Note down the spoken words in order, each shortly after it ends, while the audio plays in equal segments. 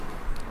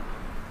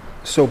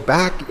So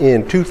back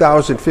in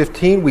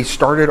 2015, we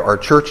started our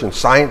Church and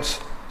Science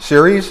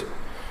series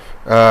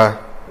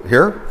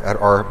here at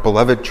our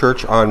beloved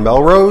church on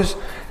Melrose.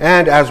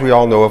 And as we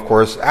all know, of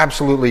course,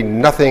 absolutely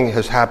nothing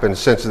has happened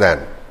since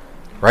then.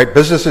 Right?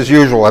 Business as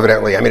usual,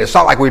 evidently. I mean, it's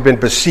not like we've been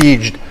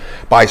besieged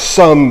by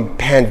some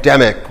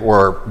pandemic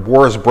or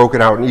wars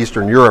broken out in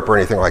Eastern Europe or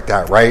anything like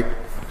that, right?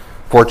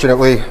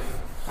 Fortunately.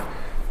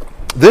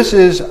 This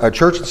is a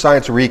Church and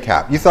Science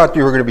recap. You thought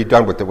you were going to be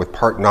done with it with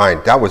part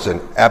 9. That was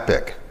an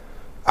epic,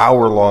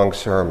 hour-long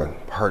sermon,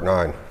 part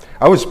 9.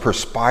 I was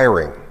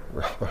perspiring.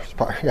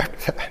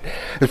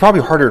 It's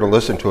probably harder to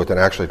listen to it than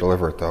actually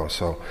deliver it, though.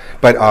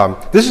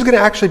 But this is going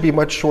to actually be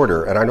much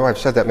shorter, and I know I've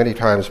said that many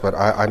times, but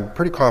I'm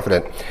pretty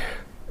confident.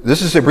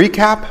 This is a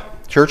recap,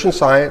 Church and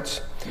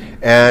Science,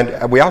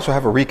 and we also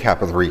have a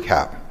recap of the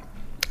recap.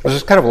 This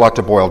is kind of a lot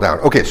to boil down.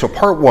 Okay, so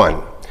part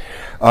 1.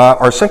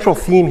 Our central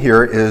theme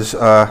here is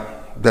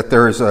that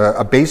there is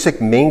a basic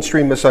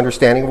mainstream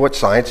misunderstanding of what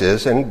science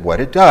is and what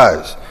it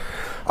does.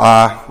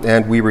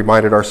 And we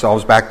reminded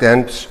ourselves back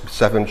then,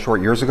 7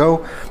 short years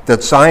ago,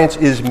 that science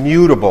is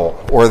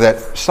mutable, or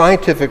that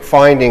scientific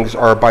findings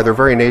are by their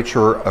very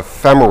nature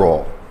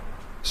ephemeral.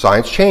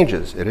 Science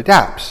changes, it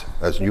adapts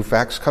as new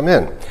facts come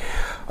in.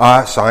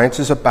 Science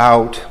is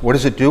about, what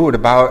does it do?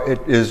 It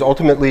is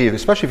ultimately,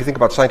 especially if you think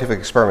about scientific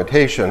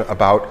experimentation,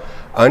 about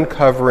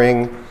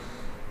uncovering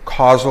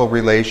causal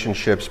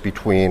relationships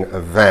between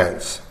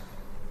events.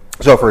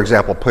 So, for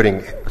example,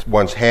 putting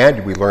one's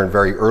hand, we learned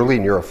very early,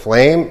 near a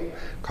flame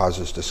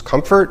causes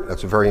discomfort.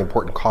 That's a very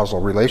important causal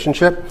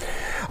relationship.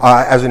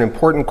 As an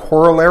important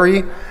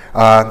corollary,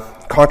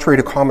 contrary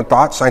to common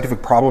thought,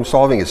 scientific problem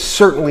solving is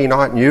certainly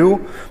not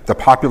new. The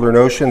popular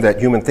notion that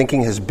human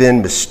thinking has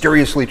been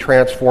mysteriously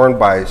transformed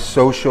by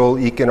social,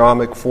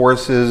 economic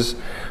forces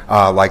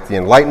like the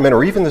Enlightenment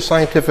or even the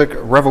scientific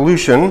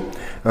revolution,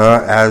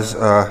 as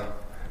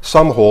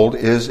some hold,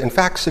 is in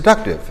fact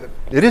seductive.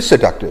 It is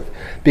seductive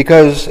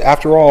because,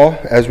 after all,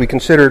 as we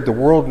considered, the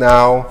world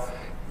now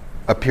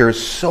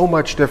appears so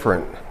much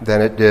different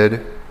than it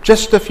did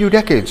just a few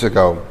decades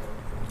ago.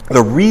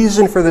 The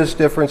reason for this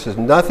difference has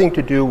nothing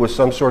to do with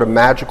some sort of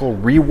magical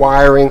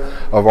rewiring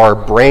of our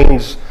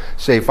brains,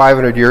 say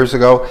 500 years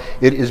ago.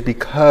 It is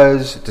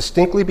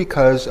distinctly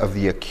because of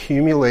the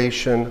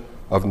accumulation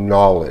of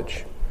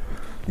knowledge.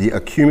 The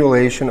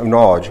accumulation of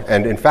knowledge,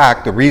 and in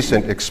fact, the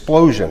recent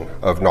explosion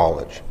of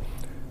knowledge,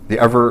 the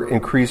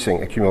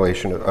ever-increasing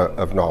accumulation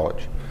of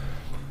knowledge.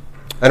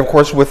 And of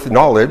course, with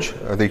knowledge,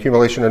 the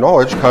accumulation of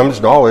knowledge,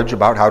 comes knowledge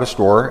about how to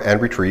store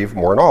and retrieve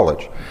more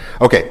knowledge.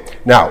 Okay,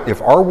 now,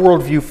 if our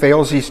worldview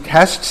fails these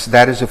tests,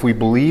 that is, if we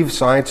believe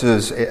science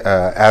is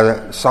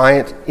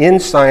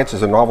science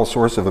is a novel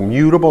source of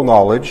immutable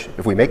knowledge,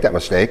 if we make that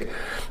mistake,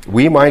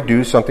 we might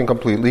do something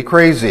completely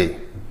crazy,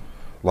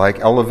 like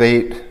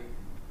elevate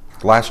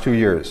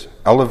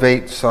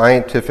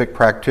scientific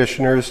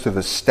practitioners to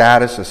the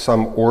status of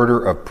some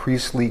order of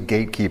priestly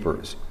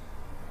gatekeepers.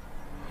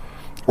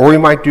 Or we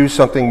might do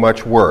something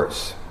much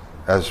worse,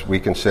 as we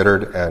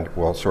considered and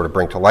will sort of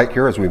bring to light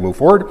here as we move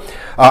forward.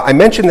 I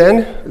mentioned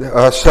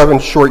then, 7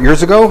 short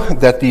years ago,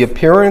 that the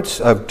appearance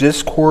of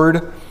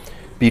discord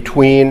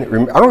between, I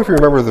don't know if you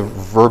remember the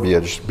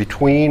verbiage,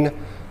 between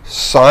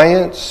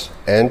science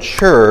and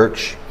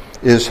church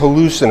is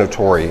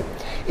hallucinatory.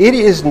 It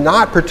is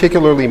not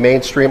particularly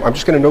mainstream. I'm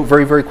just going to note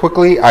very, very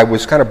quickly, I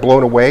was kind of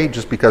blown away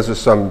just because of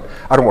some,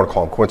 I don't want to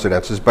call them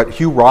coincidences, but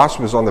Hugh Ross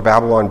was on the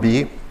Babylon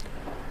Bee.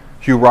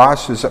 Hugh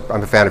Ross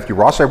I'm a fan of Hugh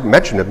Ross. I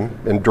mentioned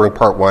him during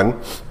part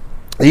 1.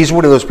 He's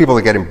one of those people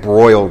that get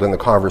embroiled in the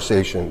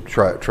conversation.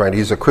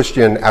 He's a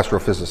Christian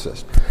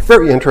astrophysicist.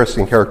 Very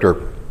interesting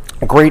character.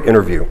 Great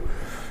interview.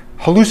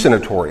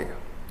 Hallucinatory.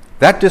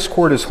 That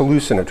discord is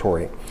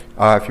hallucinatory.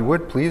 If you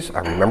would, please,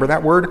 I remember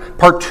that word.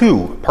 Part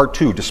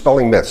 2,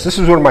 Dispelling Myths. This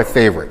is one of my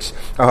favorites.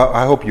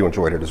 I hope you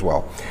enjoyed it as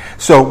well.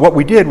 So what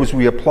we did was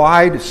we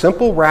applied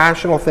simple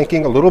rational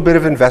thinking, a little bit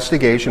of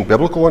investigation,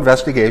 biblical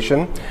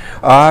investigation,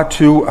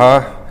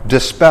 to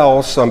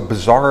dispel some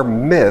bizarre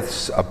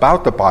myths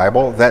about the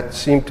Bible that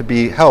seem to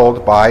be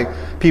held by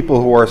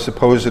people who are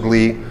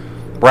supposedly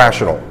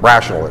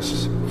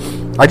rationalists.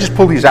 I just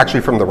pulled these actually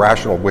from the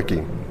Rational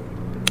Wiki.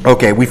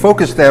 Okay, we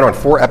focused then on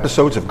 4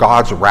 episodes of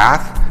God's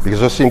wrath, because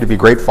those seem to be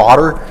great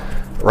fodder,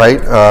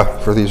 right,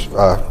 for these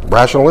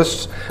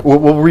rationalists.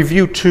 We'll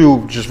review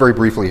 2 just very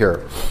briefly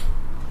here.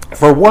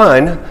 For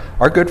one,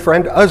 our good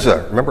friend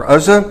Uzzah. Remember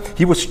Uzzah?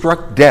 He was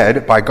struck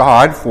dead by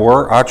God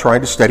for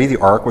trying to steady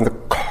the ark when the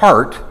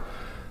cart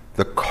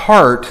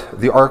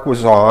the ark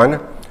was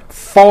on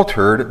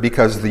faltered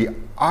because the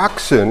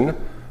oxen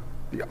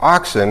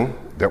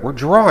that were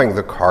drawing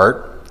the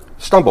cart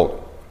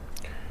stumbled.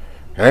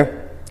 Okay?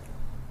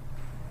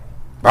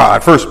 At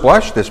first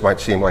blush, this might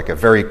seem like a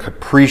very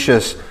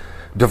capricious,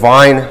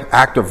 divine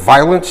act of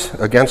violence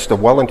against a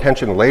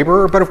well-intentioned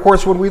laborer, but of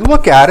course, when we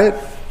look at it,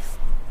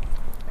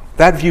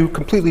 that view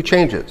completely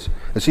changes.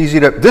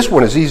 This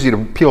one is easy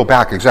to peel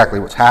back exactly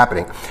what's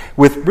happening.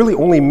 With really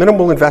only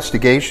minimal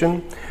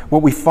investigation,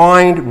 what we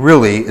find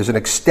really is an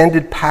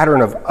extended pattern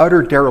of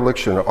utter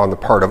dereliction on the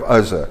part of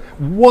Uzzah,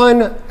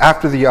 one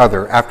after the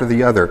other, after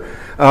the other.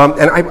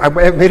 And I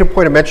made a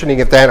point of mentioning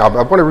it then. I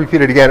want to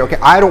repeat it again. Okay,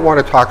 I don't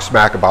want to talk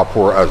smack about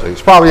poor Uzzah.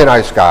 He's probably a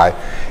nice guy,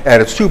 and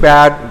it's too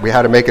bad we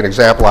had to make an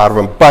example out of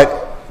him.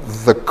 But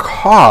the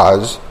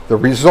cause, the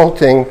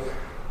resulting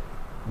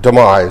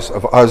demise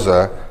of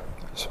Uzzah,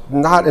 is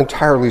not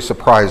entirely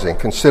surprising,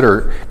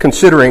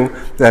 considering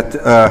that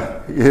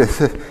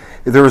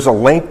there was a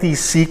lengthy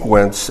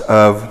sequence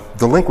of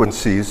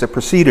delinquencies that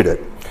preceded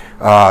it.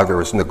 There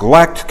was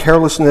neglect,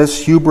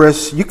 carelessness,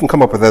 hubris. You can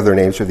come up with other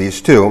names for these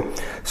too.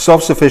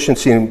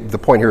 Self-sufficiency, and the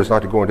point here is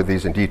not to go into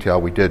these in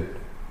detail. We did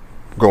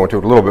go into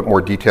it a little bit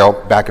more detail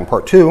back in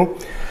part 2.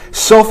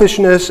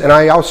 Selfishness, and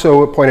I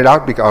also pointed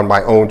out on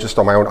my own,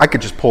 I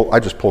just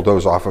pulled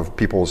those off of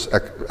people's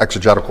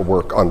exegetical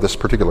work on this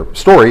particular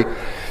story.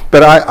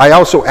 But I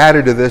also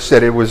added to this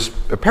that it was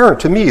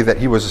apparent to me that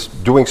he was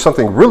doing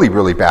something really,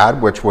 really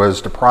bad, which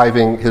was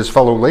depriving his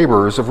fellow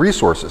laborers of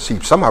resources. He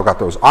somehow got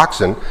those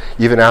oxen,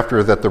 even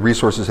after that the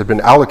resources had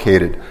been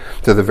allocated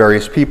to the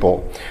various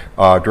people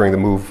during the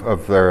move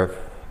of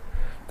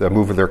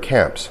their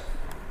camps.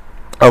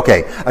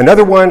 Okay,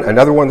 another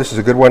one, this is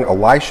a good one,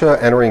 Elisha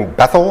entering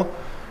Bethel.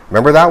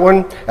 Remember that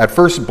one? At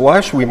first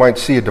blush, we might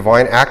see a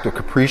divine act of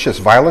capricious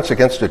violence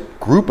against a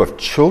group of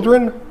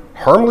children,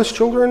 harmless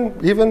children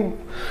even.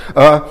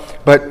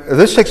 But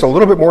this takes a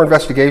little bit more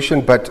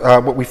investigation, but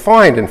what we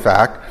find, in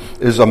fact,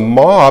 is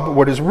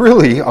what is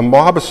really a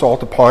mob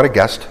assault upon a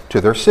guest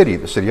to their city,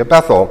 the city of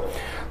Bethel,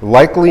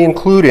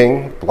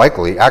 including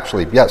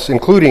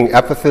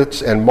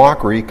epithets and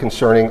mockery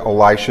concerning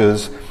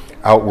Elisha's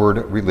outward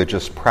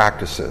religious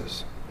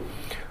practices.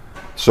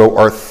 So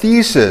our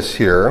thesis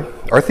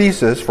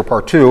for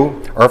part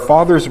 2, our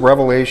Father's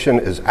revelation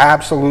is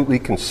absolutely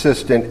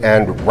consistent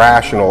and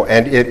rational,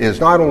 and it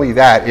is not only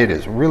that, it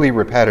is really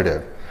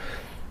repetitive,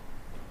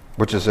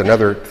 which is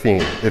another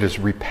theme. It is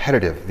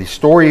repetitive. These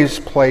stories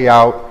play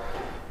out,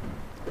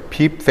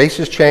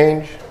 faces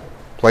change,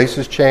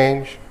 places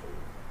change,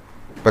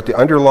 but the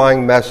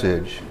underlying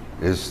message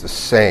is the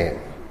same.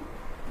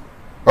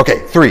 Okay,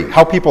 3,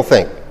 how people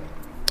think.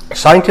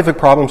 Scientific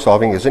problem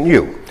solving isn't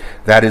new.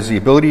 That is, the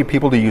ability of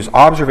people to use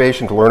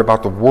observation to learn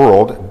about the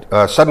world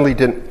suddenly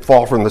didn't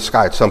fall from the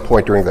sky at some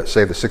point during, the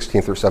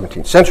 16th or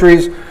 17th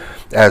centuries,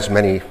 as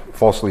many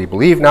falsely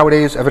believe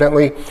nowadays,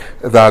 evidently.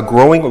 The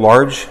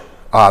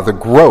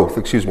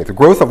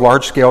growth of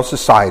large-scale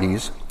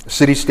societies,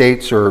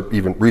 city-states, or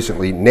even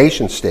recently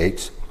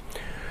nation-states,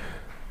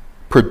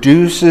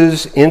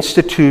 produces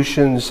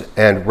institutions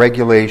and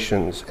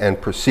regulations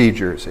and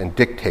procedures and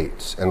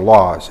dictates and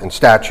laws and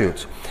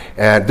statutes.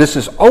 And this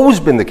has always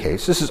been the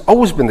case,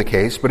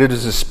 but it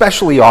is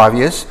especially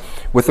obvious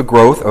with the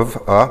growth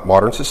of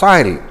modern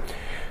society,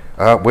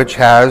 which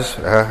has,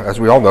 as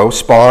we all know,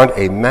 spawned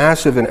a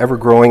massive and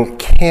ever-growing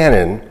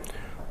canon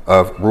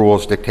of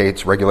rules,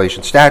 dictates,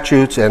 regulations,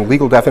 statutes, and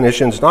legal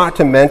definitions, not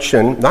to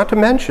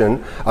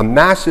mention a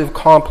massive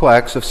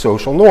complex of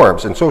social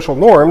norms, and social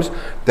norms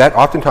that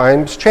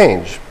oftentimes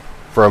change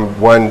from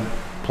one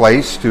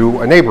place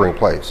to a neighboring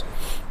place.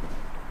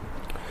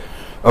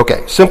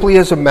 Okay, simply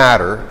as a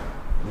matter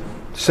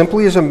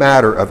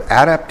of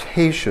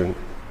adaptation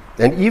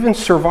and even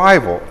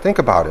survival, think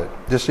about it,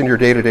 just in your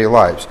day-to-day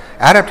lives.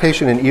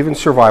 Adaptation and even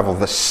survival,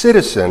 the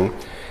citizen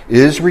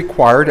is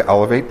required to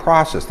elevate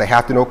process. They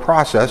have to know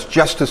process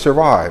just to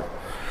survive.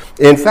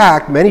 In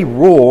fact, many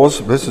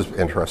rules, this is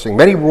interesting,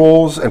 many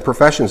roles and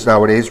professions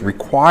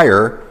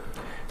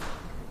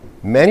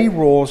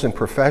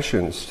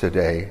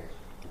today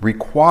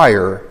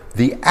require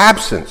the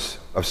absence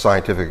of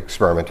scientific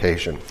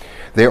experimentation.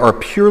 They are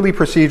purely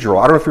procedural.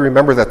 I don't know if you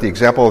remember that the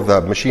example of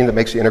the machine that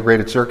makes the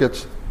integrated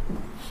circuits.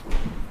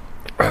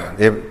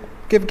 Give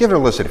it a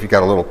listen if you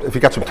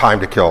got some time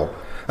to kill.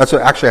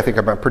 Actually, I think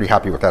I'm pretty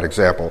happy with that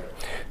example.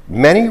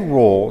 Many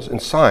roles in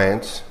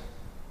science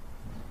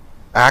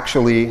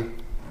actually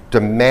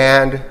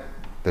demand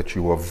that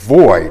you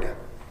avoid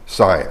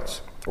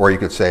science. Or you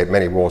could say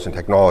many roles in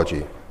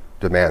technology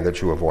demand that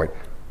you avoid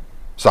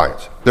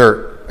science.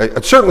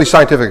 It's certainly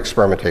scientific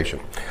experimentation.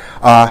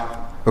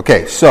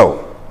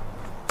 So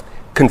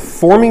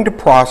conforming to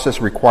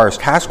process requires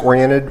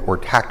task-oriented or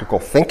tactical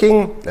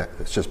thinking.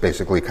 It's just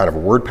basically kind of a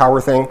word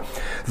power thing.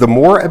 The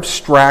more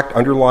abstract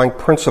underlying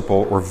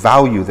principle or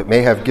value that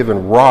may have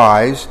given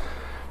rise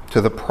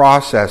to the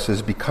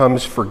processes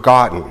becomes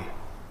forgotten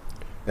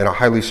in a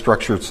highly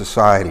structured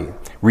society,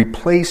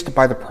 replaced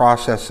by the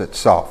process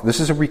itself. This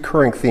is a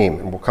recurring theme,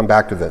 and we'll come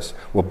back to this.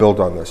 We'll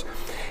build on this.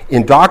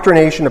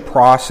 Indoctrination of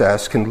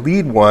process can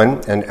lead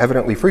one, and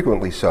evidently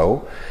frequently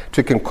so,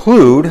 to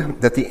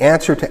conclude that the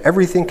answer to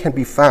everything can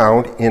be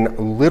found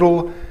in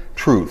little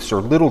truths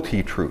or little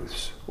t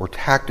truths or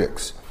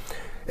tactics.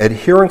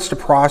 Adherence to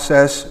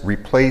process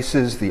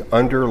replaces the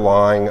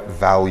underlying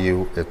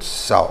value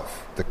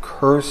itself. The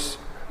curse,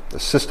 the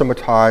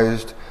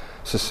systematized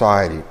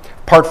society.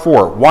 Part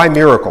 4, why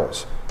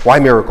miracles? Why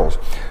miracles?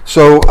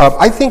 So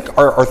I think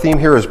our theme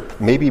here is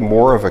maybe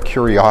more of a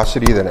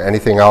curiosity than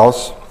anything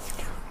else.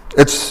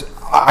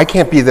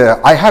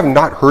 I have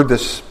not heard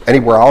this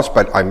anywhere else,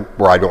 but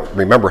I don't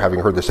remember having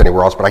heard this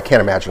anywhere else, but I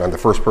can't imagine I'm the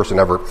first person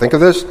to ever think of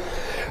this.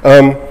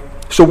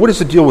 So what is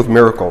the deal with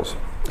miracles?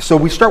 So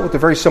we start with a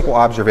very simple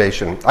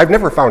observation. I've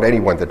never found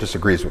anyone that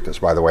disagrees with this,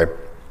 by the way.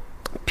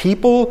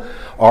 People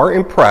are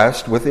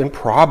impressed with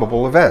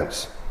improbable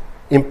events.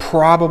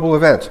 Improbable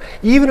events.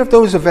 Even if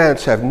those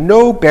events have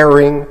no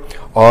bearing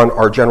on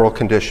our general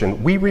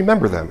condition, we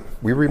remember them.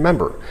 We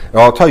remember.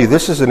 Now, I'll tell you,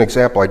 this is an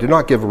example I did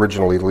not give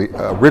originally,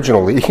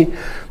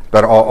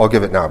 but I'll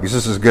give it now because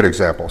this is a good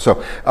example.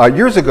 So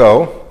years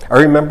ago, I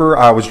remember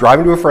I was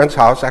driving to a friend's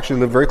house, actually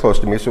lived very close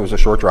to me, so it was a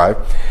short drive,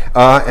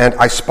 and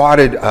I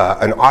spotted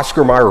an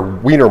Oscar Mayer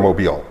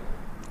Wienermobile.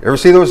 You ever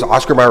see those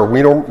Oscar Mayer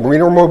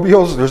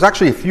Wienermobiles? There's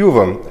actually a few of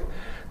them.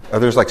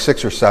 There's like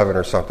 6 or 7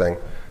 or something.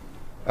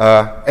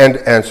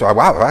 And so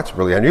wow, that's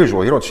really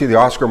unusual. You don't see the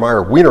Oscar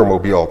Mayer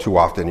Wienermobile too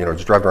often,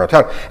 just driving around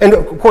town. And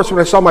of course, when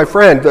I saw my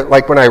friend,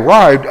 like when I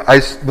arrived, one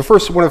of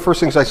the first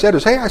things I said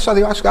is, "Hey, I saw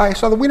the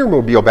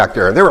Wienermobile back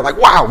there." And they were like,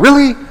 "Wow,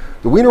 really?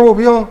 The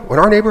Wienermobile in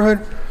our neighborhood?"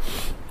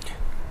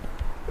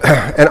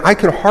 And I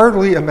can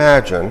hardly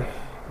imagine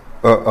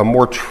a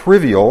more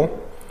trivial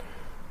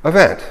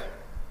event.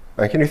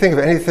 Can you think of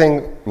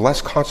anything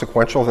less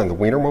consequential than the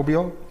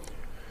Wienermobile?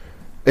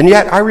 And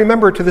yet, I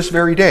remember it to this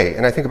very day,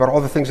 and I think about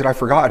all the things that I've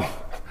forgotten.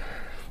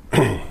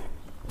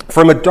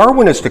 From a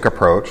Darwinistic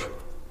approach,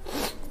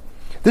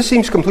 this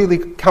seems completely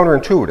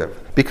counterintuitive,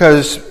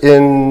 because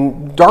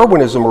in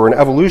Darwinism, or in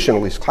evolution,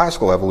 at least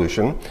classical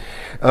evolution,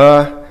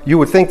 you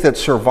would think that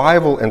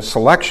survival and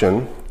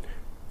selection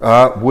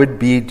would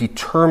be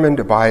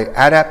determined by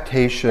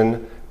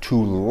adaptation to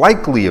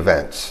likely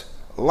events.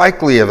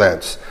 Likely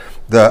events.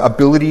 The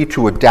ability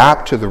to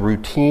adapt to the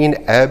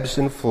routine ebbs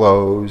and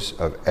flows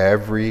of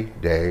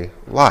everyday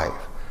life.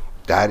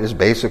 That is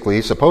basically,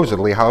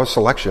 supposedly, how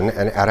selection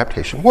and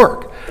adaptation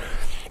work.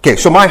 Okay,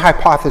 so my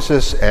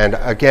hypothesis, and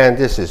again,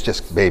 this is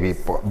just maybe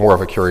more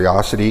of a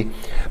curiosity,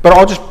 but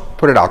I'll just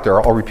put it out there.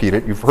 I'll repeat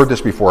it. You've heard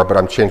this before, but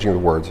I'm changing the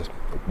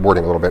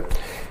wording a little bit.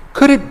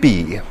 Could it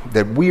be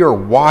that we are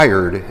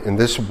wired in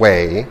this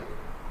way,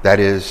 that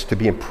is, to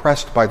be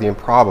impressed by the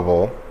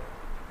improbable,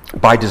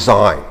 by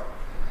design?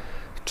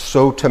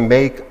 So to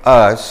make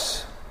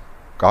us,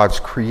 God's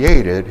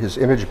created, his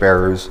image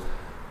bearers,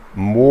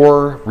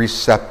 more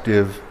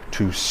receptive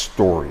to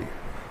story.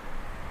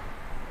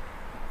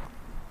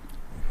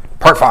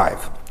 Part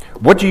 5.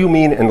 What do you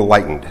mean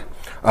enlightened?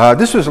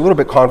 This was a little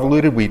bit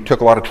convoluted. We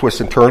took a lot of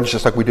twists and turns,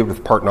 just like we did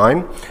with Part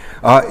 9.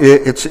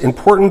 It's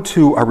important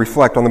to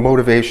reflect on the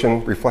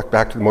motivation, reflect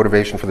back to the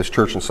motivation for this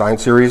Church and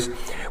Science series.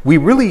 We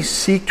really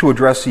seek to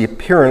address the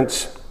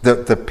appearance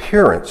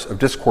of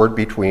discord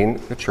between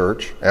the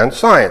church and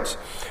science.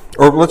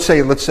 Or let's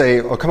say,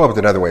 I'll come up with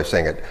another way of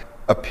saying it.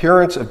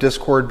 Appearance of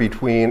discord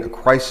between a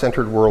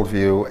Christ-centered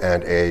worldview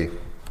and a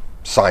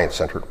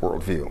science-centered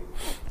worldview.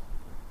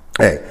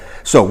 Okay,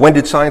 so when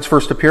did science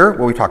first appear?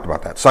 Well, we talked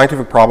about that.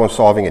 Scientific problem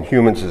solving in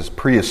humans is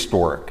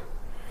prehistoric.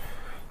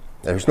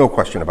 There's no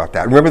question about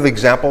that. Remember the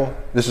example?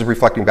 This is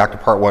reflecting back to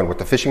part 1 with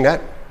the fishing net.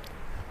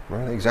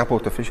 Remember the example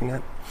with the fishing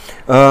net?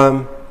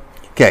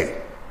 Okay.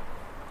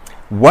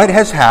 What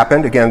has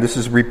happened, again, this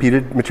is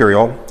repeated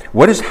material,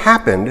 what has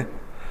happened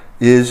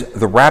is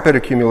the rapid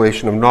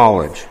accumulation of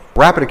knowledge.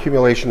 Rapid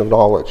accumulation of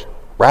knowledge.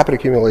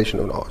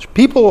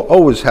 People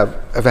always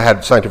have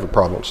had scientific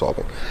problem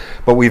solving,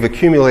 but we've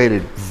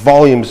accumulated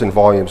volumes and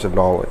volumes of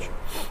knowledge.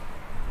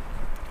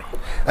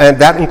 And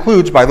that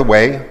includes, by the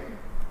way,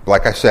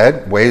 like I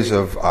said, ways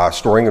of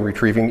storing and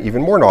retrieving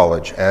even more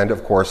knowledge, and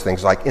of course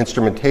things like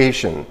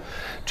instrumentation,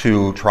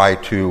 to try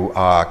to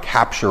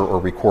capture or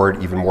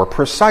record even more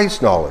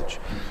precise knowledge,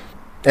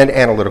 and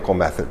analytical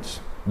methods,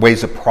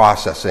 ways of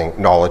processing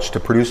knowledge to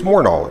produce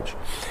more knowledge.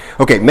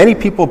 Okay, many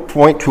people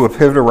point to a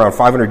pivot around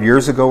 500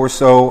 years ago or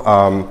so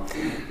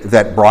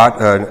that brought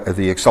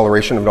the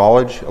acceleration of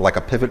knowledge, like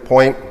a pivot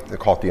point. They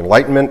call it the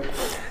Enlightenment.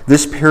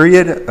 This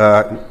period,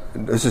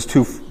 this is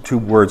two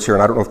words here,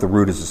 and I don't know if the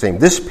root is the same.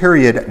 This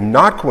period,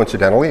 not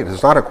coincidentally, it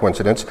is not a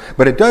coincidence,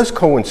 but it does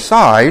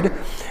coincide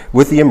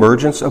with the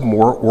emergence of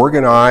more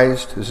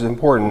organized, this is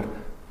important,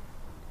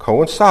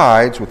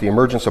 coincides with the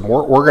emergence of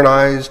more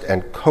organized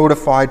and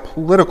codified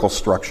political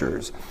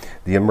structures,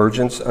 the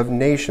emergence of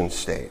nation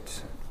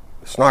states.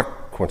 It's not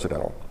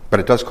coincidental,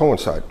 but it does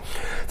coincide.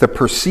 The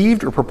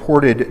perceived or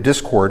purported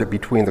discord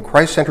between the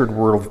Christ-centered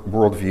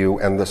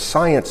worldview and the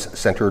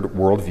science-centered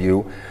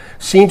worldview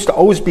seems to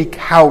always be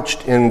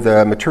couched in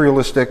the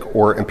materialistic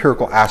or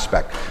empirical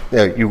aspect.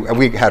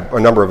 We had a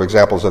number of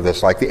examples of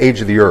this, like the age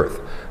of the earth.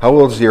 How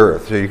old is the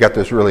earth? So you got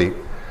this really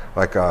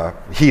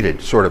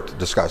heated sort of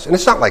discuss. And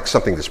it's not like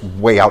something that's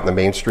way out in the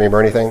mainstream or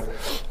anything,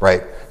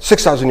 right?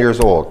 6,000 years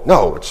old.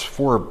 No, it's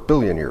 4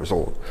 billion years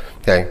old.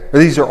 Okay, but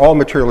these are all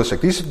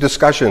materialistic. These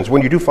discussions,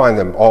 when you do find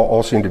them,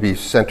 all seem to be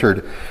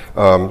centered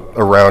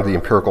around the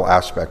empirical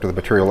aspect or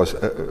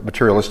the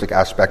materialistic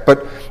aspect.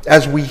 But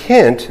as we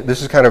hint,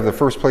 this is kind of the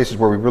first places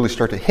where we really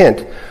start to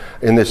hint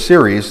in this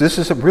series, this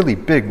is a really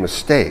big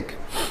mistake.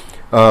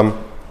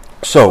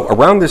 So,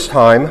 around this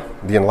time,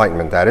 the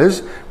Enlightenment that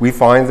is, we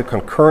find the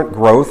concurrent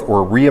growth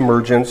or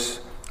reemergence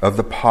of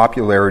the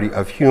popularity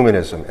of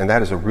humanism, and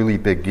that is a really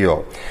big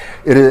deal.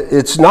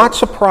 It's not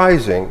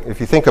surprising,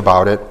 if you think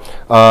about it,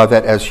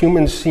 that as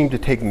humans seem to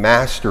take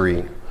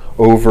mastery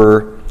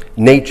over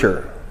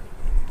nature,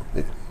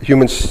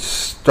 humans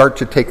start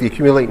to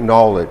accumulate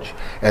knowledge,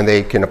 and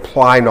they can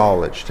apply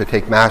knowledge to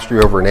take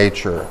mastery over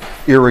nature,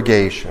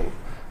 irrigation,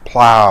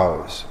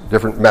 plows,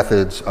 different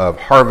methods of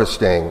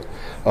harvesting,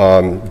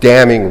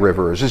 damming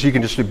rivers. Just you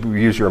can just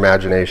use your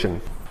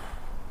imagination.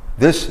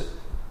 This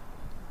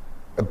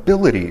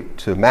ability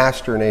to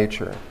master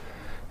nature,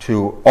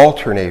 to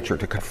alter nature,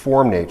 to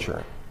conform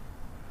nature,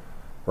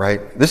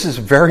 right? This is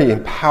a very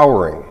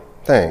empowering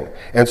thing.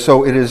 And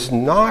so it is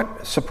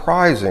not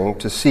surprising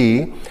to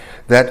see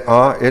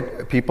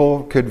that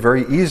people could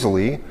very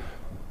easily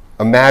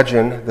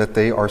imagine that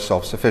they are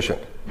self-sufficient.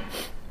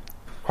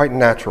 Quite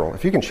natural.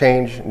 If you can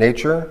change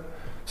nature,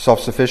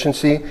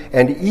 self-sufficiency,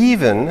 and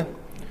even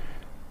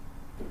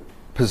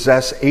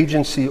possess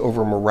agency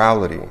over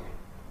morality,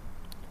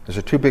 those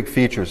are two big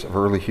features of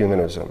early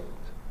humanism: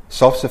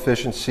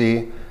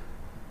 self-sufficiency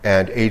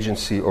and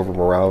agency over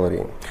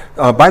morality.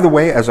 By the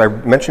way, as I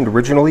mentioned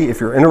originally, if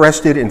you're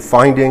interested in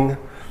finding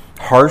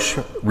harsh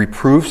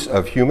reproofs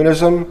of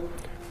humanism,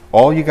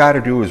 all you got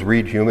to do is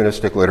read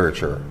humanistic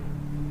literature.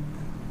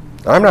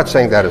 I'm not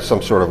saying that as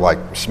some sort of like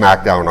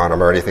smackdown on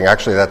them or anything.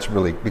 Actually, that's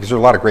really, because there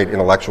are a lot of great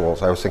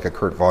intellectuals. I always think of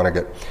Kurt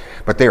Vonnegut.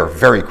 But they are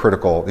very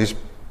critical. These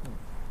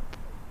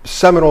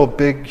seminal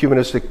big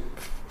humanistic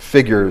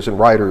figures and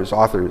writers,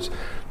 authors,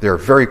 they're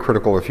very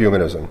critical of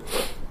humanism.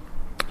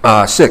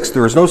 6,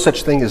 there is no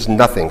such thing as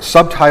nothing.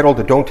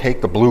 Subtitled, Don't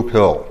Take the Blue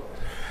Pill.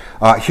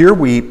 Here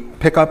we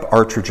pick up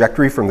our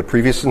trajectory from the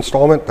previous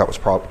installment. That was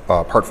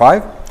part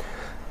 5.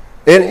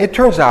 And it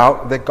turns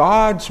out that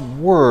God's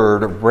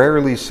word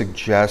rarely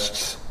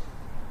suggests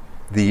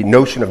the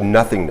notion of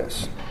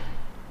nothingness.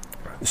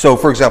 So,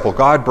 for example,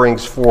 God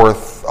brings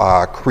forth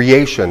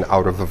creation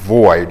out of the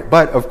void,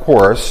 but of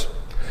course,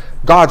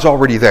 God's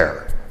already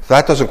there. So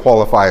that doesn't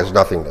qualify as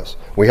nothingness.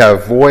 We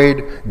have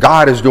void,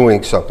 God is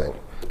doing something.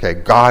 Okay,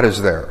 God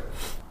is there.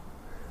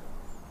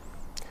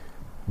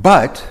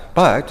 But,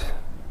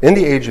 in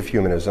the age of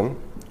humanism,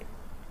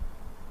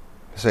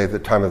 say the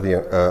time of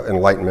the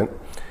Enlightenment,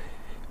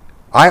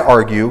 I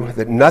argue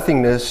that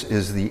nothingness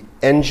is the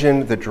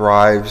engine that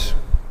drives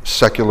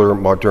secular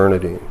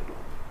modernity.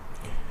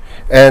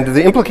 And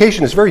the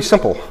implication is very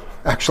simple,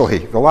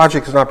 actually. The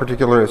logic is not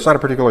it's not a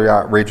particularly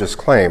outrageous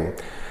claim.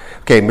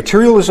 Okay,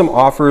 materialism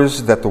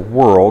offers that the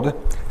world,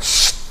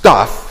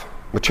 stuff,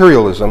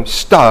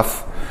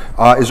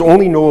 is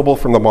only knowable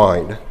from the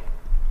mind.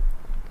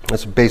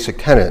 That's a basic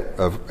tenet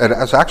and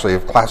that's actually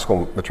of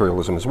classical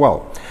materialism as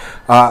well.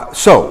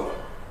 So,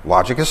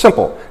 logic is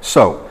simple.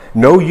 So,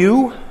 no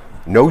you,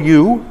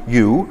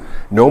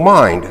 no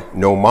mind,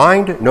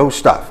 no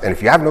stuff. And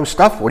if you have no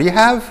stuff, what do you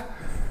have?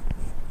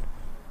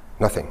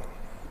 Nothing.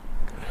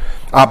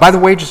 By the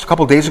way, just a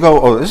couple days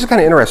ago, this is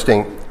kind of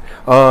interesting.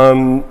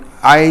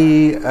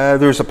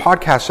 There's a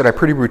podcast that I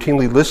pretty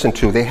routinely listen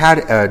to. They had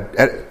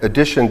an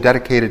edition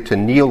dedicated to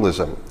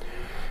nihilism,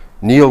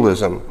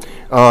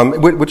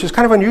 which is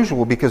kind of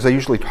unusual because they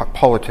usually talk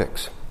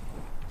politics.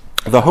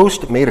 The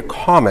host made a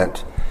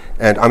comment,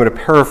 and I'm going to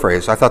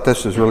paraphrase. I thought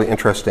this was really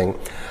interesting.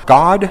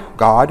 God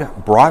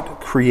brought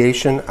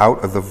creation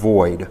out of the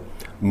void.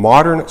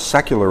 Modern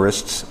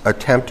secularists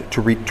attempt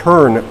to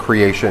return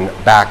creation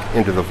back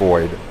into the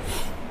void.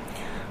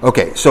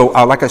 Okay, so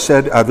like I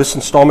said, this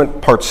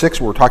installment, part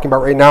 6, we're talking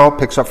about right now,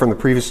 picks up from the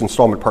previous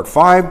installment, part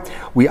 5.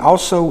 We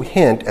also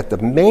hint at the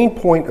main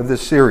point of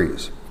this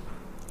series.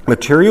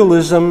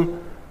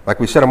 Materialism, like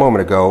we said a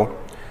moment ago,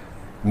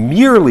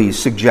 merely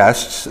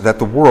suggests that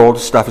the world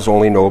stuff is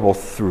only knowable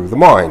through the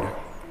mind,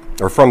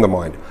 or from the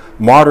mind.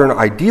 Modern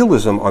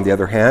idealism, on the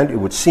other hand, it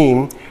would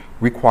seem,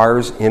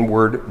 requires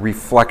inward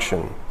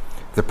reflection,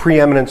 the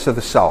preeminence of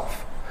the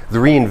self, the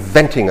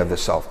reinventing of the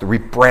self, the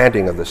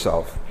rebranding of the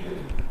self.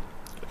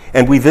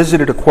 And we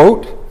visited a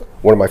quote,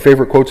 one of my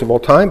favorite quotes of all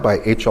time,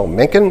 by H.L.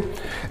 Mencken,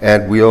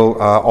 and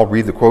I'll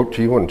read the quote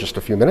to you in just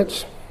a few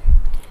minutes,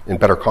 in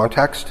better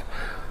context.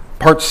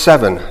 Part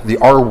 7, the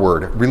R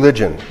word,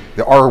 religion.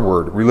 The R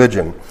word,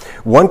 religion.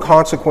 One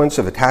consequence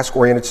of a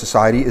task-oriented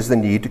society is the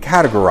need to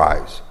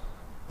categorize.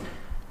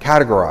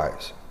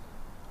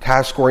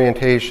 Task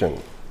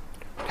orientation,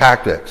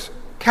 tactics,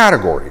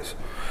 categories.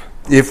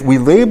 If we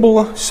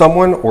label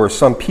someone or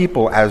some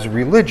people as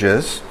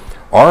religious,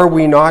 are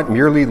we not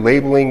merely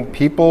labeling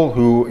people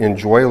who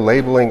enjoy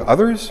labeling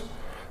others?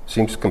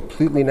 Seems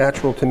completely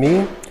natural to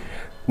me.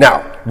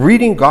 Now,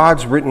 reading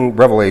God's written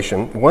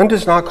revelation, one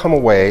does not come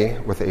away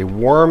with a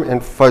warm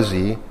and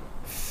fuzzy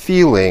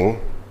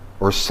feeling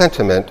or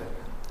sentiment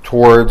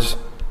towards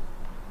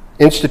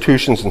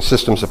institutions and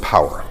systems of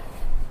power,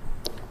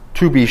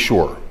 to be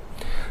sure.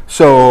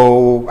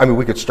 So,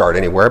 we could start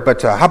anywhere,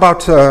 but how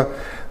about,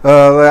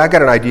 I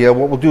got an idea.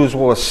 What we'll do is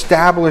we'll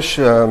establish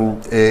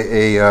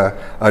a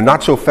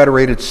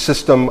not-so-federated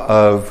system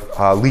of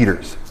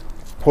leaders,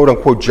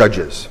 quote-unquote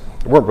judges.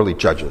 They weren't really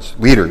judges,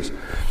 leaders.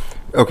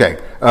 Okay,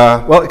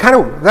 well,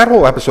 that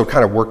whole episode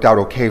kind of worked out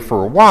okay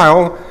for a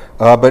while,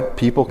 but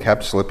people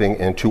kept slipping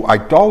into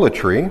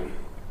idolatry.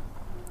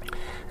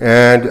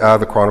 And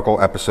the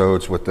Chronicle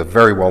episodes with the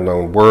very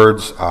well-known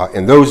words,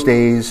 in those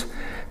days,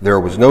 there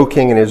was no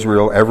king in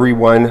Israel.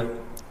 Everyone,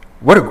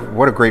 what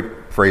a great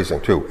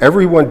phrasing, too.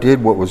 Everyone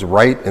did what was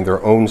right in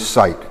their own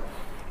sight.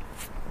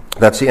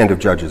 That's the end of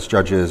Judges.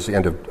 Judges, the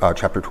end of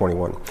chapter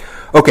 21.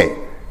 Okay,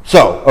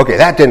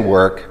 that didn't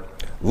work.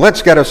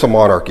 Let's get us a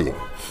monarchy.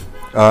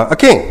 A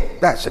king.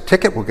 That's a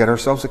ticket. We'll get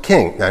ourselves a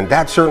king. And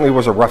that certainly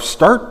was a rough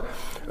start.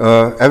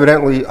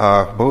 Evidently,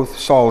 both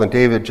Saul and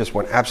David just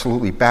went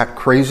absolutely bat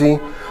crazy.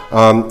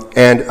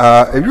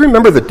 If you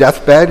remember the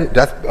deathbed,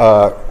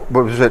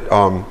 what was it?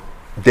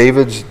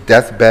 David's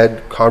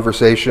deathbed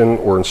conversation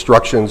or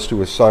instructions to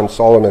his son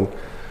Solomon.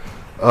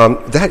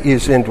 That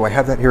is in, do I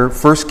have that here?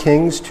 1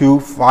 Kings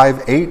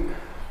 2:5-8.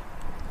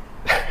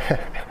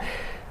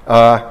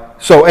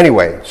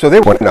 So they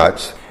went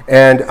nuts.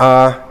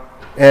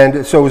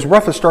 And so as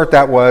rough a start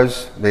that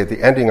was, the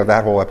ending of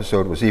that whole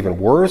episode was even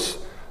worse.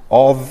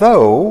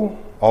 Although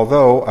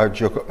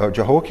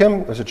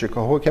Jehoiakim, was it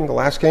Jehoiakim, the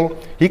last king?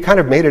 He kind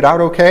of made it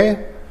out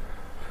okay.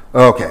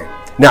 Okay.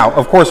 Now,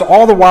 of course,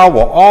 all the while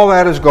all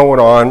that is going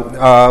on,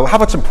 how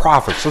about some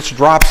prophets? Let's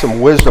drop some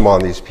wisdom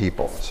on these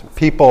people. Some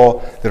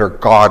people that are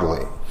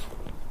godly.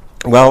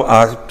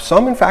 Well,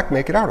 some, in fact,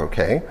 make it out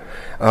okay,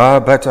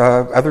 but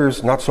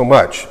others not so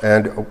much.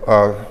 And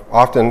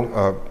often,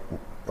 a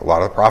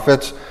lot of the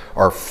prophets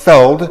are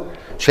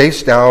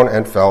chased down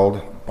and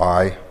felled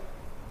by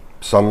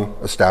some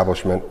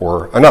establishment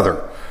or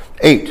another.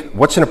 8,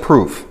 what's in a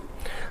proof?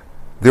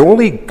 The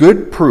only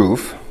good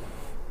proof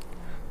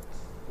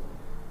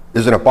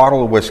is in a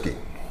bottle of whiskey.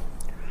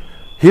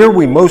 Here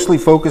we mostly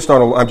focused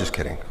on, I'm just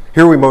kidding. I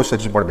just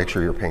want to make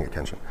sure you're paying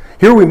attention.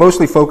 Here we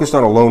mostly focused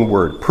on a lone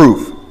word,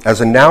 proof,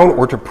 as a noun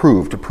or to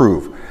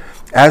prove.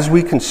 As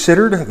we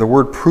considered, the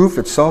word proof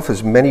itself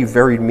has many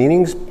varied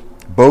meanings,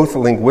 both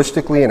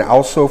linguistically and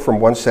also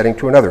from one setting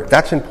to another.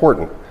 That's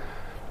important.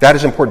 That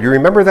is important. Do you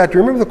remember that? Do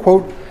you remember the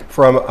quote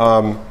from,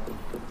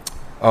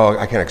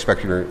 I can't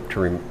expect you to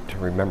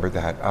remember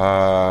that.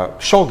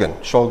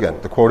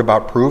 Shulgin, the quote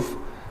about proof.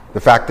 The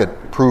fact that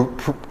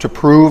to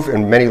prove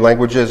in many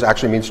languages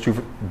actually means two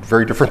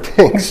very different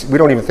things. We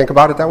don't even think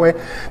about it that way.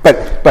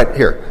 But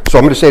here, so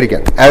I'm going to say it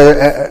again.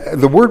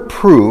 The word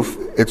proof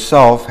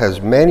itself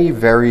has many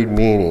varied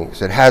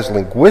meanings. It has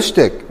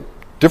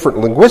different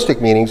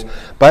linguistic meanings,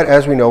 but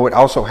as we know, it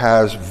also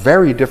has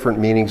very different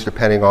meanings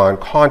depending on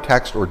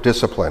context or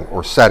discipline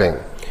or setting.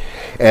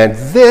 And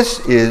this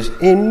is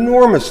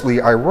enormously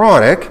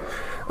ironic,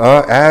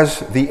 as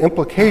the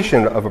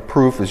implication of a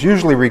proof is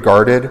usually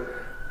regarded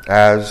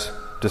as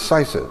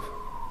decisive.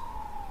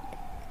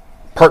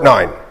 Part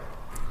 9.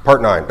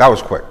 That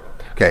was quick.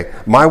 Okay,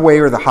 my way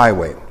or the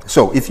highway.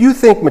 So if you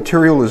think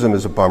materialism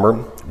is a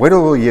bummer, wait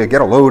till you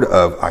get a load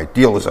of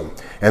idealism.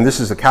 And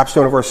this is the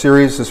capstone of our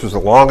series. This was the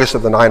longest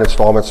of the 9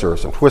 installments. There were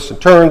some twists and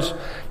turns.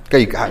 Okay,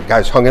 you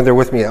guys hung in there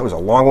with me. That was a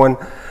long one.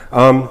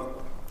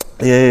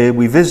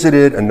 We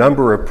visited a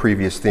number of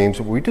previous themes,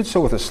 but we did so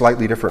with a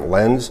slightly different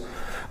lens.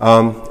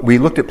 We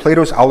looked at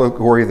Plato's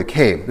allegory of the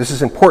cave. This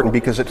is important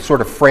because it sort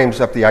of frames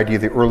up the idea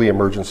of the early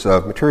emergence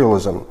of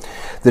materialism.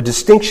 The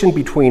distinction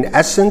between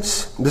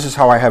essence, this is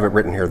how I have it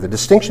written here, the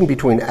distinction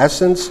between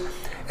essence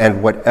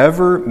and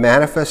whatever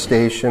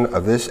manifestation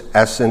of this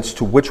essence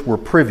to which we're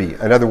privy.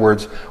 In other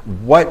words,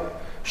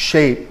 what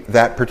shape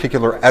that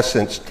particular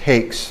essence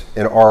takes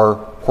in our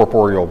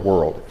corporeal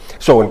world.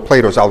 So in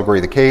Plato's allegory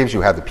of the caves,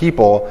 you had the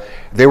people,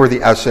 they were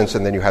the essence,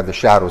 and then you had the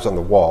shadows on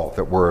the wall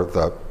that were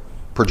the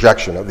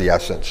projection of the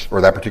essence,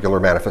 or that particular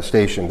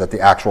manifestation that the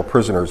actual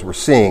prisoners were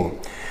seeing.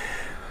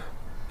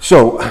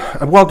 So,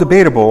 while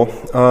debatable,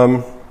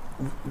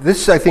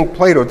 this, I think,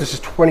 Plato, this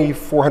is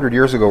 2,400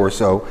 years ago or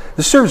so,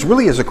 this serves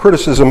really as a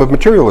criticism of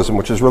materialism,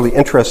 which is really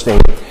interesting,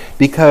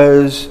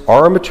 because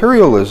our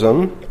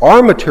materialism,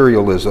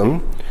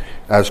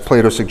 as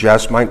Plato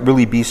suggests, might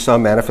really be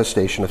some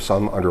manifestation of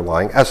some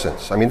underlying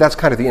essence. I mean, that's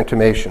kind of the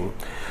intimation.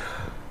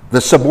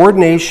 The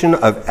subordination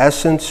of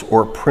essence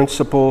or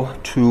principle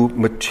to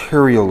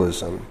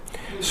materialism.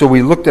 So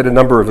we looked at a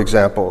number of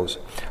examples.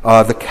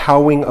 The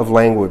cowing of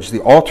language,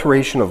 the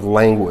alteration of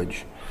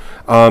language,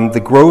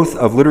 the growth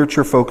of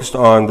literature focused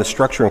on the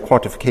structure and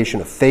quantification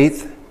of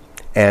faith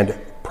and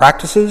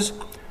practices,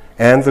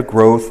 and the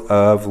growth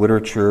of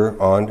literature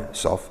on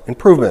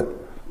self-improvement.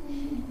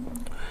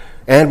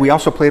 And we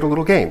also played a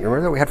little game.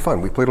 Remember that? We had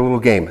fun. We played a little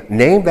game.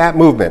 Name that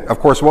movement. Of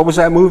course, what was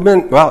that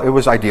movement? Well, it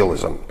was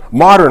idealism.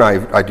 Modern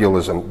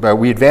idealism. But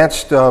we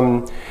advanced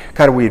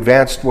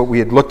what we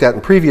had looked at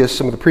in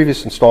some of the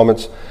previous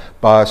installments,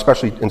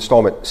 especially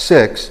installment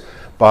 6,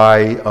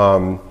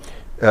 by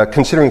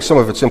considering some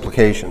of its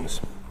implications.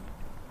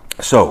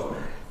 So,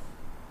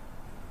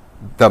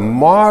 the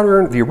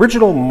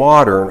original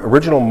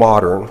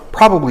modern,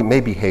 probably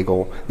maybe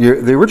Hegel,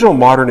 the original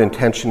modern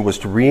intention was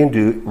to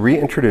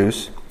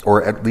reintroduce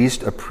or at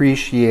least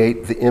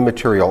appreciate the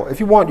immaterial.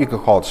 If you want, you could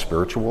call it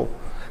spiritual.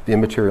 the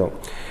immaterial.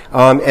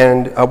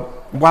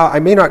 While I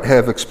may not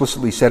have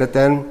explicitly said it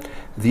then,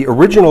 the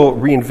original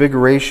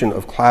reinvigoration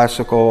of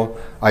classical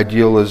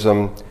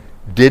idealism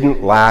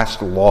didn't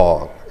last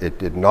long. It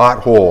did not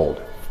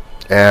hold.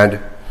 And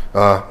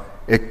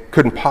it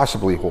couldn't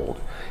possibly hold.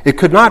 It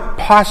could not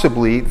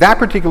possibly, that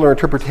particular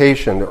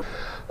interpretation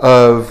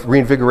of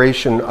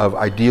reinvigoration of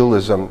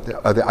idealism,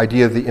 the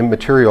idea of the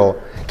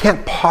immaterial,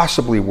 can't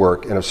possibly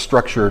work in a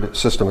structured,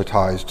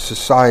 systematized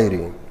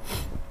society.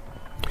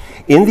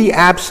 In the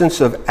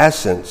absence of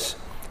essence,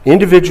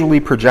 individually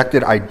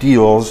projected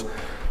ideals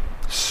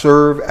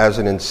serve as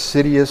an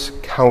insidious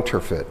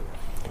counterfeit.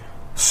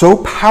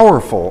 So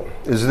powerful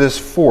is this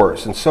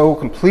force, and so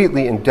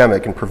completely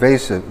endemic and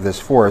pervasive this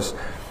force,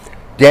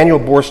 Daniel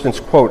Boorstin's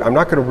quote, I'm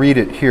not going to read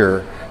it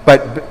here,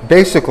 but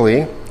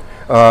basically,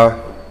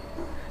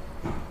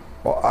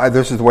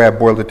 this is the way I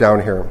boiled it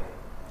down here.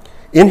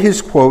 In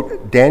his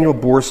quote, Daniel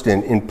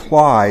Boorstin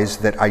implies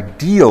that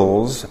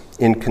ideals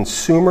in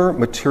consumer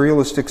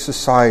materialistic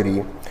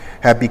society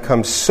have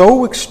become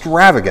so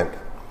extravagant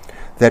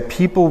that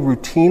people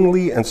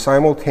routinely and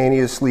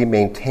simultaneously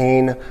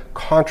maintain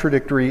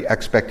contradictory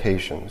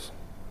expectations.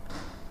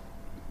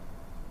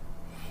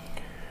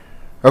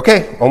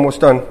 Okay,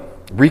 almost done.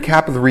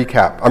 Recap of the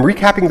recap. I'm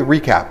recapping the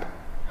recap.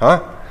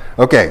 Huh?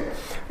 Okay.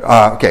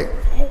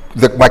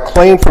 My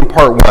claim from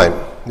part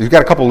one. You've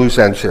got a couple loose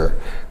ends here.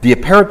 The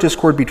apparent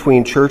discord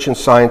between church and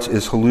science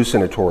is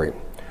hallucinatory.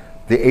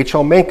 The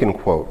H.L. Mencken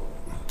quote.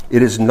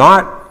 It is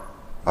not,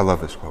 I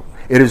love this quote,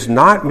 it is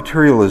not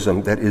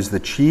materialism that is the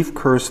chief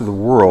curse of the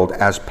world,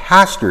 as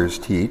pastors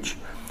teach,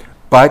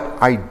 but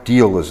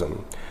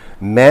idealism.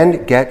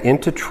 Men get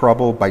into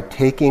trouble by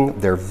taking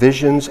their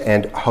visions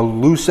and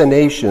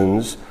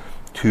hallucinations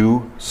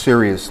too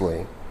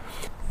seriously.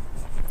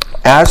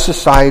 As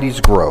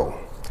societies grow,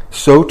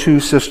 so too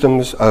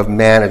systems of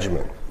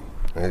management,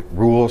 right?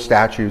 Rules,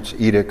 statutes,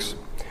 edicts,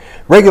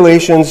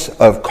 regulations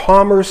of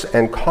commerce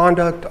and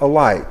conduct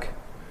alike.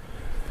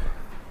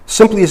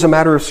 Simply as a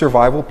matter of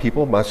survival,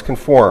 people must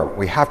conform.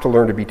 We have to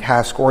learn to be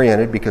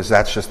task-oriented because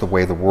that's just the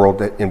way the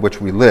world in which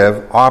we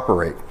live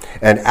operate.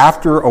 And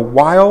after a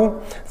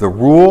while, the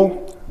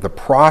rule, the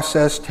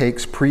process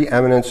takes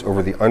preeminence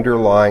over the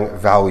underlying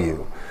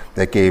value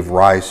that gave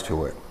rise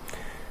to it.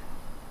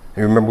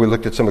 You remember we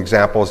looked at some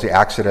examples, the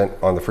accident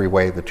on the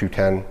freeway, the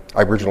 210.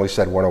 I originally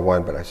said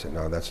 101, but I said,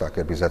 no, that's not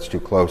good because that's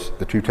too close,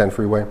 the 210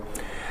 freeway.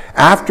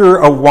 After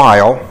a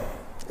while,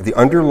 the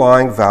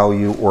underlying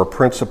value or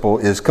principle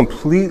is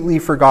completely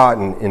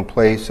forgotten in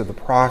place of the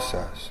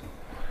process.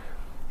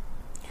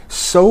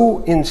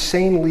 So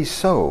insanely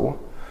so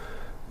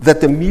that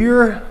the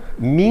mere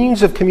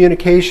means of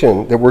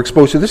communication that we're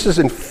exposed to, this has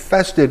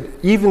infested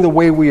even the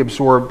way we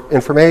absorb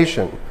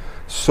information.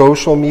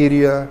 Social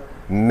media,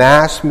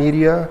 mass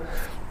media,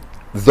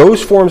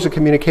 those forms of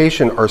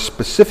communication are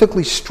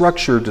specifically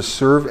structured to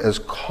serve as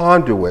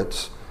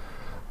conduits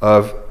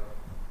of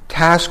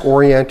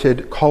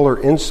task-oriented,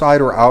 color inside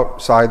or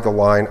outside the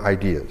line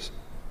ideas.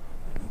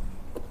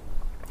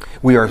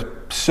 We are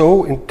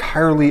so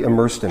entirely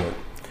immersed in it.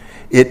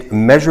 It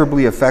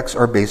measurably affects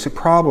our basic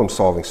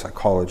problem-solving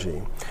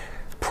psychology.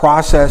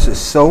 Process is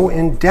so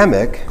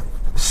endemic,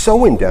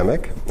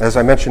 as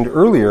I mentioned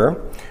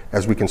earlier,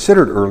 as we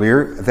considered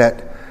earlier,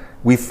 that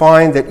we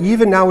find that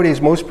even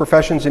nowadays most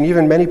professions and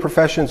even many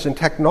professions in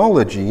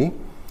technology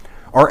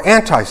are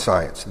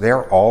anti-science.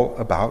 They're all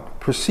about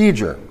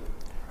procedure.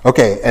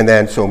 Okay, and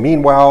then so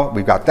meanwhile,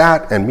 we've got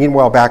that, and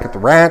meanwhile back at the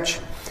ranch,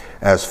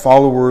 as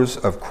followers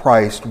of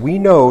Christ, we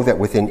know that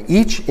within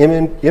each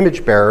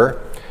image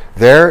bearer,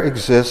 there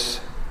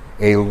exists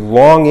a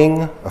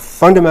longing, a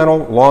fundamental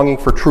longing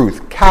for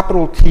truth,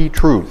 capital T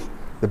truth,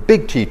 the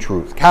big T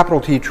truth,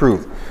 capital T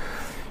truth.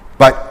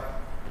 But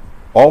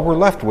all we're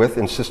left with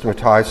in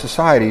systematized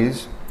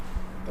societies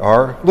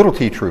are little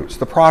t truths,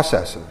 the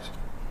processes.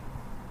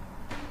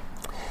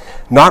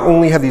 Not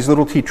only have these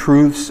little t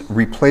truths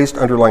replaced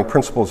underlying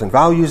principles and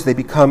values, they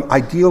become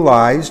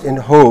idealized in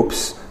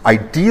hopes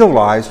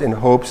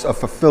of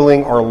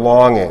fulfilling our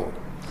longing.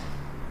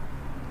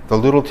 The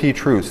little t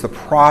truths, the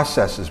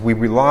processes, we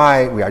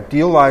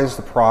idealize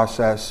the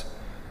process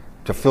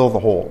to fill the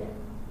hole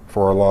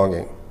for our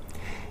longing.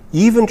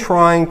 Even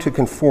trying to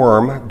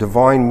conform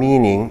divine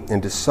meaning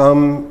into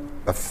some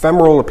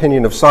ephemeral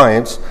opinion of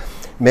science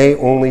may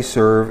only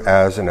serve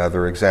as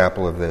another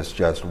example of this,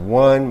 just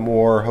one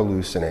more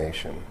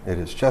hallucination. It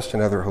is just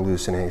another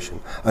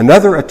hallucination.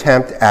 Another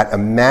attempt at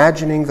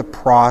imagining the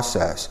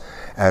process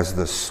as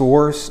the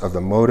source of the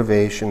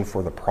motivation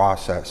for the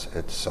process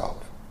itself.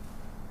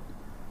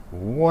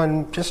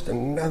 Just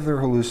another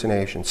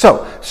hallucination.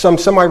 So, some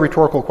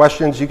semi-rhetorical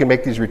questions. You can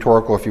make these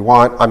rhetorical if you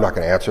want. I'm not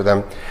going to answer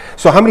them.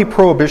 So, how many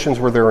prohibitions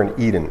were there in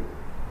Eden?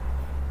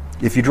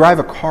 If you drive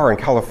a car in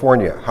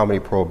California, how many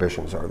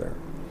prohibitions are there?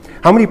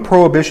 How many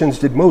prohibitions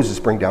did Moses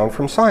bring down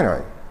from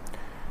Sinai?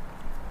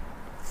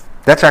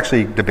 That's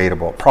actually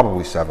debatable.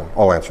 Probably 7.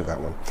 I'll answer that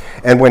one.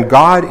 And when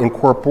God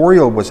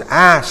incorporeal was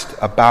asked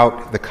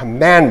about the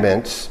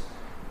commandments,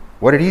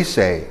 what did he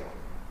say?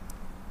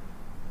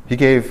 He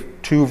gave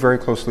two very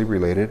closely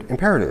related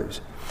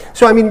imperatives.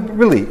 So, I mean,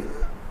 really,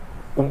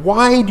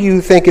 why do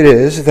you think it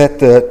is that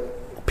the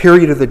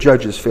period of the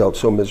judges failed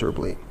so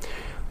miserably?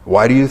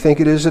 Why do you think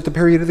it is that the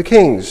period of the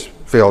kings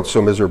failed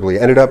so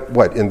miserably? Ended up,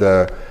 what, in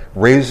the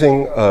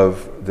razing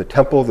of the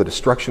temple, the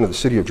destruction of the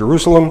city of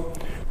Jerusalem?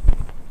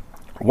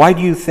 Why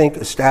do you think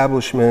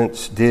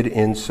establishments did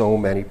in so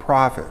many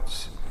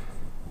prophets?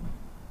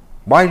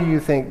 Why do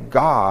you think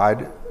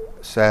God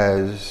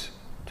says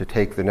to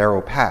take the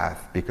narrow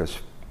path? Because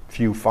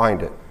few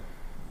find it.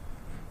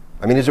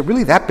 I mean, is it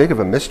really that big of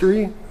a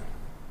mystery?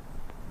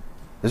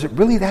 Is it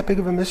really that big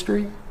of a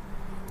mystery?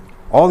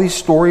 All these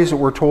stories that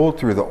we're told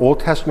through the Old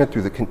Testament,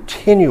 through the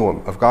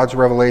continuum of God's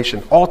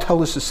revelation, all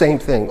tell us the same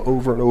thing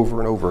over and over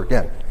and over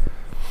again.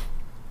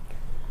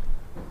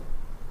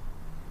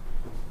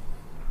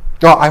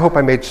 Now, I hope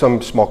I made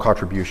some small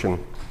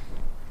contribution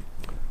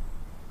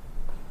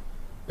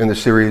in the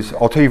series.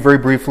 I'll tell you very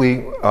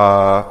briefly,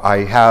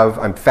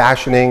 I'm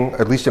fashioning,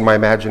 at least in my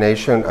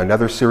imagination,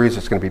 another series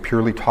that's going to be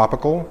purely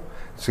topical.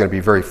 It's going to be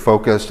very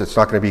focused. It's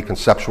not going to be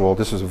conceptual.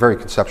 This is a very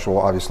conceptual,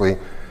 obviously,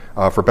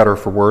 for better or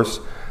for worse,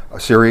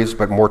 series,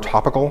 but more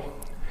topical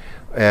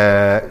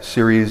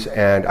series.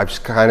 And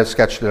I've kind of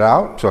sketched it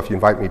out. So if you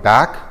invite me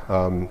back,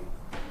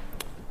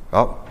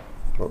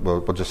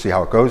 we'll just see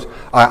how it goes.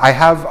 I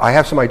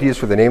have some ideas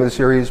for the name of the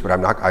series, but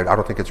I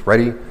don't think it's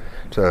ready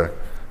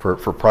for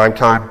prime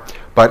time.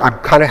 But I'm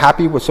kind of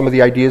happy with some of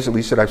the ideas, at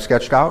least that I've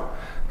sketched out.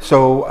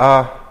 So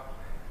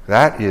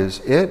that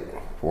is it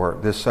for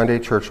this Sunday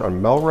Church on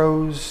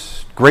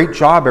Melrose. Great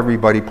job,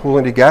 everybody,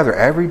 pulling together.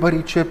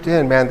 Everybody chipped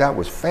in. Man, that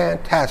was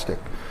fantastic.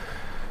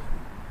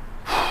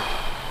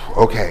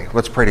 Okay,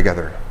 let's pray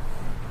together.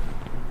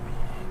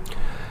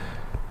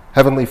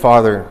 Heavenly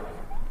Father,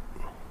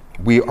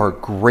 we are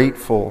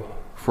grateful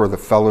for the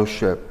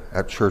fellowship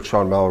at Church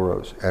on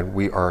Melrose, and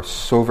we are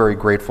so very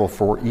grateful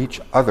for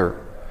each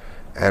other,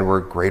 and we're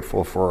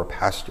grateful for our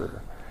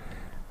pastor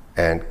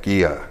and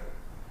Gia.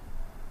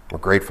 We're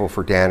grateful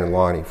for Dan and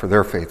Lonnie for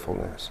their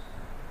faithfulness.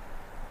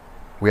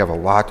 We have a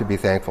lot to be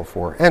thankful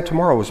for, and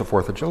tomorrow is the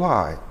 4th of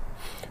July.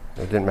 I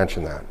didn't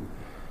mention that.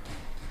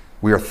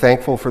 We are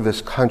thankful for this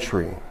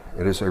country.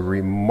 It is a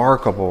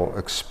remarkable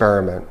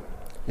experiment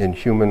in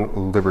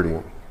human liberty,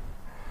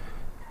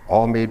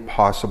 all made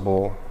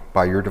possible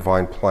by your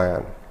divine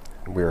plan.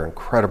 And we are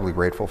incredibly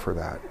grateful for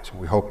that. So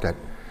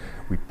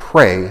we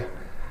pray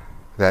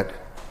that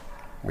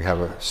we have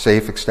a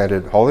safe,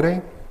 extended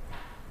holiday,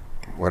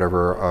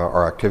 whatever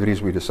our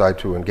activities we decide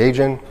to engage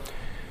in.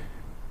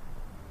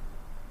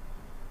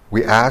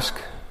 We ask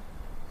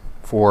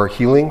for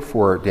healing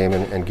for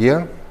Damon and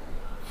Gia.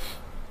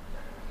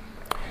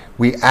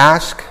 We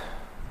ask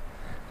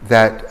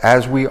that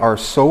as we are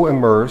so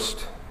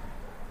immersed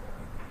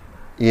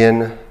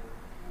in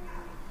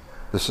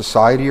the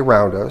society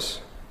around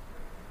us,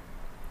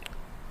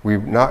 we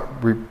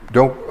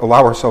don't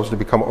allow ourselves to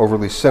become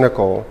overly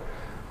cynical,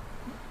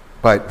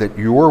 but that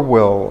your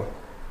will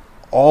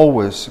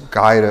always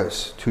guide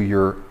us to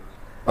your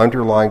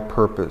underlying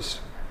purpose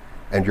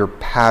and your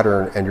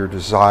pattern and your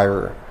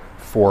desire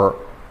for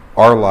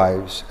our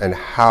lives, and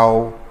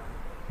how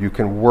you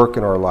can work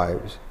in our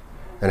lives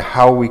and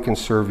how we can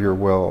serve your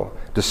will,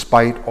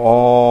 despite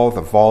all the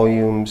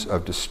volumes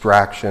of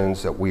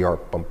distractions that we are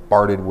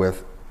bombarded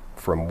with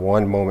from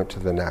one moment to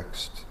the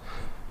next.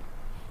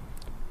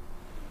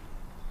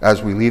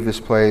 As we leave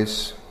this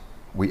place,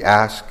 we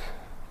ask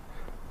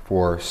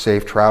for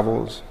safe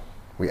travels.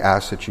 We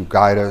ask that you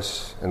guide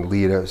us and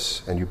lead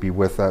us, and you be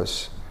with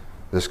us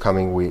this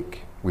coming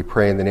week. We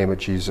pray in the name of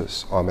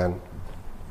Jesus. Amen.